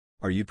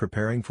Are you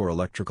preparing for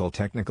electrical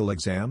technical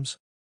exams?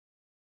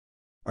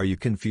 Are you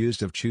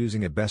confused of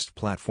choosing a best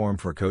platform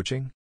for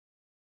coaching?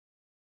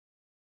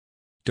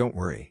 Don't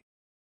worry.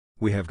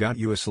 We have got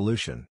you a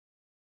solution.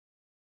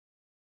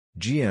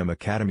 GM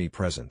Academy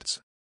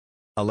presents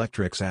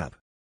Electrics app.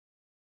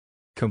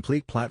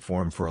 Complete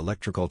platform for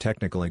electrical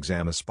technical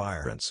exam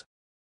aspirants.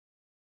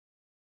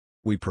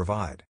 We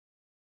provide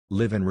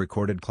live and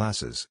recorded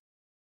classes,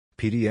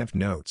 PDF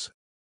notes,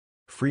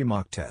 free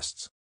mock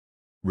tests,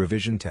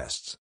 revision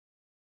tests,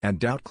 and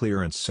doubt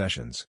clearance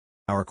sessions.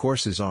 Our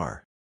courses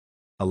are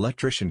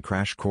Electrician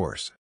Crash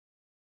Course,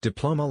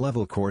 Diploma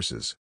level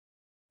courses,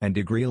 and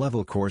degree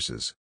level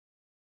courses.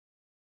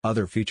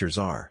 Other features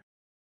are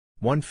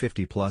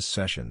 150+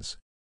 sessions,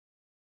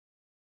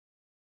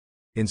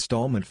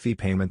 installment fee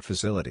payment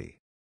facility.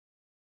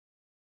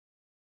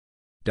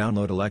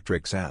 Download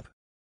Electrics app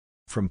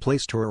from Play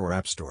Store or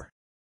App Store.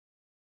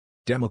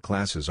 Demo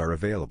classes are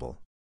available.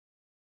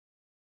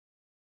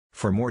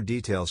 For more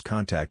details,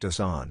 contact us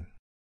on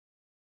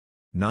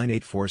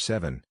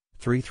 9847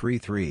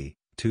 333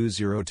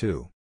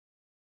 202.